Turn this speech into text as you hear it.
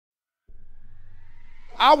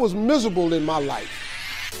I was miserable in my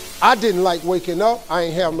life. I didn't like waking up. I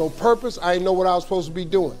ain't have no purpose. I ain't know what I was supposed to be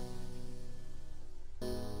doing.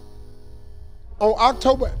 On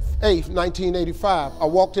October 8th, 1985, I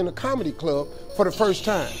walked in a comedy club for the first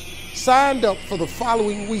time. Signed up for the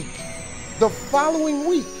following week. The following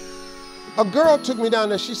week, a girl took me down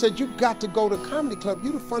there. She said, "You got to go to a comedy club.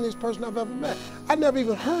 You're the funniest person I've ever met." I never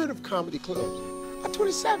even heard of comedy clubs. I'm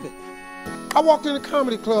 27. I walked in a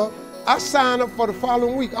comedy club. I signed up for the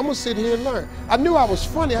following week. I'm gonna sit here and learn. I knew I was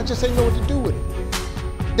funny. I just didn't know what to do with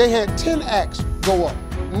it. They had 10 acts go up.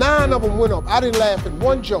 9 of them went up. I didn't laugh at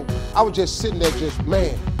one joke. I was just sitting there just,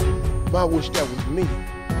 man, I wish that was me.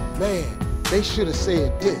 Man, they should have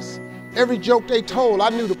said this. Every joke they told, I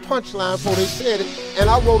knew the punchline before they said it, and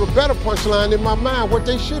I wrote a better punchline in my mind, what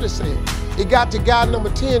they should have said. It got to guy number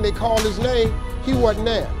 10, they called his name, he wasn't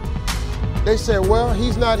there. They said, well,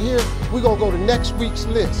 he's not here, we're gonna go to next week's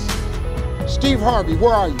list. Steve Harvey,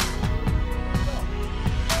 where are you?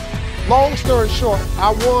 Long story short,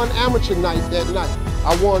 I won amateur night that night.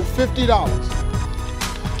 I won $50.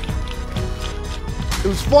 It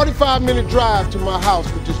was a 45-minute drive to my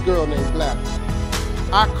house with this girl named Gladys.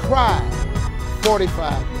 I cried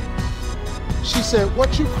 45 minutes. She said,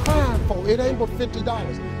 "What you crying for? It ain't but $50.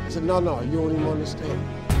 I said, no, you don't even understand.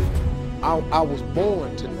 I was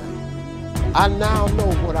born tonight. I now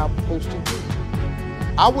know what I'm supposed to do.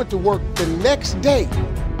 I went to work the next day,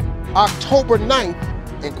 October 9th,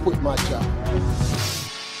 and quit my job.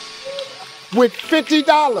 With $50,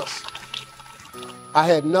 I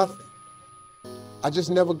had nothing. I just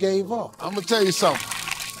never gave up. I'm gonna tell you something.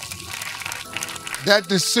 That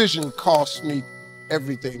decision cost me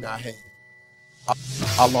everything I had.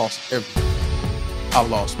 I lost everything. I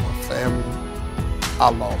lost my family. I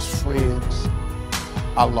lost friends.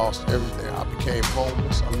 I lost everything. I became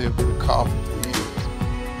homeless. I lived in a car for 3 years.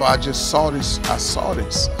 But I just saw this, I saw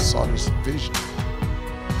this vision.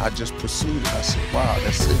 I just pursued it. I said, wow,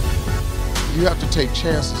 that's it. You have to take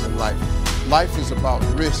chances in life. Life is about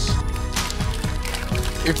risk.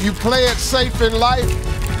 If you play it safe in life,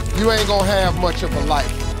 you ain't gonna have much of a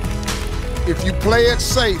life. If you play it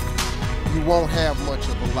safe, you won't have much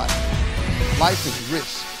of a life. Life is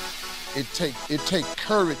risk. It take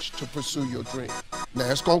courage to pursue your dream. Now,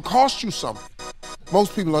 it's gonna cost you something.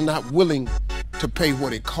 Most people are not willing to pay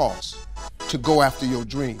what it costs to go after your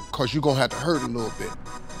dream, because you're gonna have to hurt a little bit.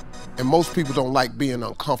 And most people don't like being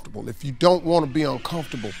uncomfortable. If you don't want to be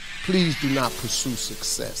uncomfortable, please do not pursue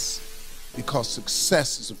success, because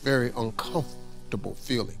success is a very uncomfortable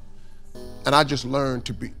feeling. And I just learned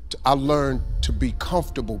I learned to be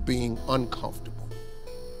comfortable being uncomfortable.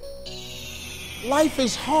 Life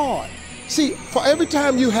is hard. See, for every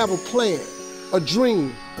time you have a plan, a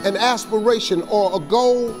dream, an aspiration, or a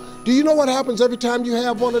goal, do you know what happens every time you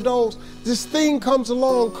have one of those? This thing comes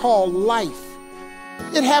along called life.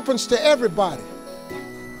 It happens to everybody.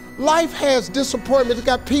 Life has disappointment. It's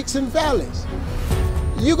got peaks and valleys.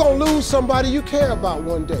 You're gonna lose somebody you care about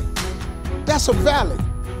one day. That's a valley.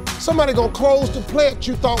 Somebody gonna close the plant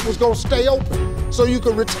you thought was gonna stay open so you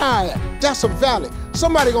can retire. That's a valley.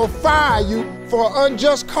 Somebody gonna fire you for an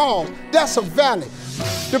unjust cause. That's a valley.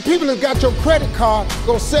 The people that got your credit card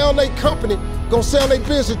gonna sell their company, gonna sell their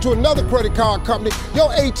business to another credit card company. Your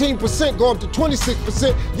 18% go up to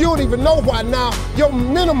 26%. You don't even know why now. Your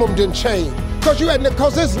minimum didn't change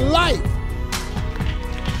because it's life.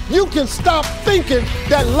 You can stop thinking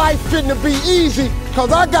that life finna be easy,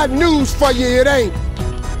 because I got news for you, it ain't.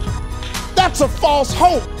 That's a false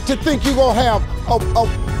hope to think you're gonna have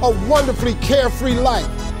a wonderfully carefree life.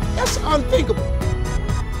 That's unthinkable.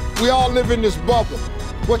 We all live in this bubble.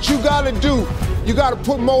 What you gotta do, you gotta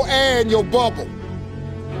put more air in your bubble.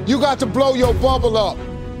 You got to blow your bubble up.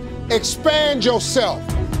 Expand yourself.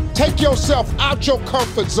 Take yourself out your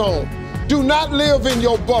comfort zone. Do not live in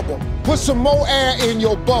your bubble. Put some more air in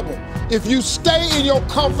your bubble. If you stay in your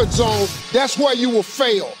comfort zone, that's where you will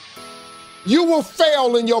fail. You will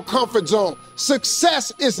fail in your comfort zone.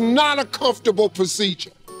 Success is not a comfortable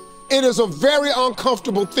procedure. It is a very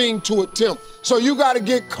uncomfortable thing to attempt. So you got to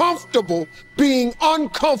get comfortable being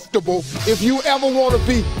uncomfortable if you ever want to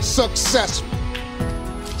be successful.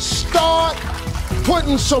 Start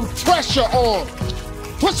putting some pressure on.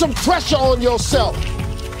 Put some pressure on yourself.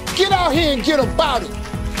 Get out here and get about it.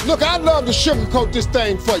 Look, I'd love to sugarcoat this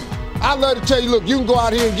thing for you. I'd love to tell you, look, you can go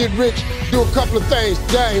out here and get rich, do a couple of things.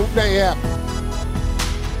 That ain't happening.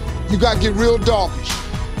 You got to get real doggish.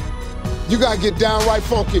 You got to get downright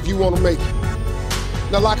funky if you want to make it.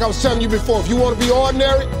 Now, like I was telling you before, if you want to be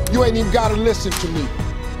ordinary, you ain't even got to listen to me.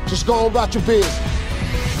 Just go on about your business.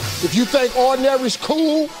 If you think ordinary's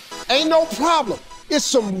cool, ain't no problem. It's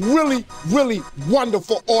some really, really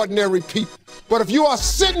wonderful, ordinary people. But if you are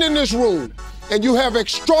sitting in this room and you have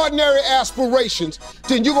extraordinary aspirations,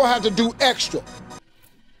 then you're gonna have to do extra.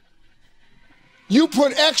 You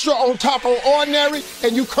put extra on top of ordinary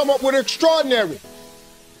and you come up with extraordinary.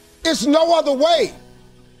 It's no other way.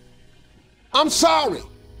 I'm sorry,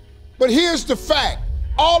 but here's the fact.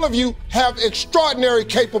 All of you have extraordinary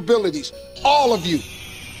capabilities, all of you.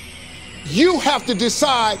 You have to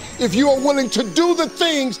decide if you are willing to do the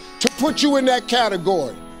things to put you in that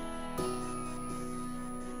category.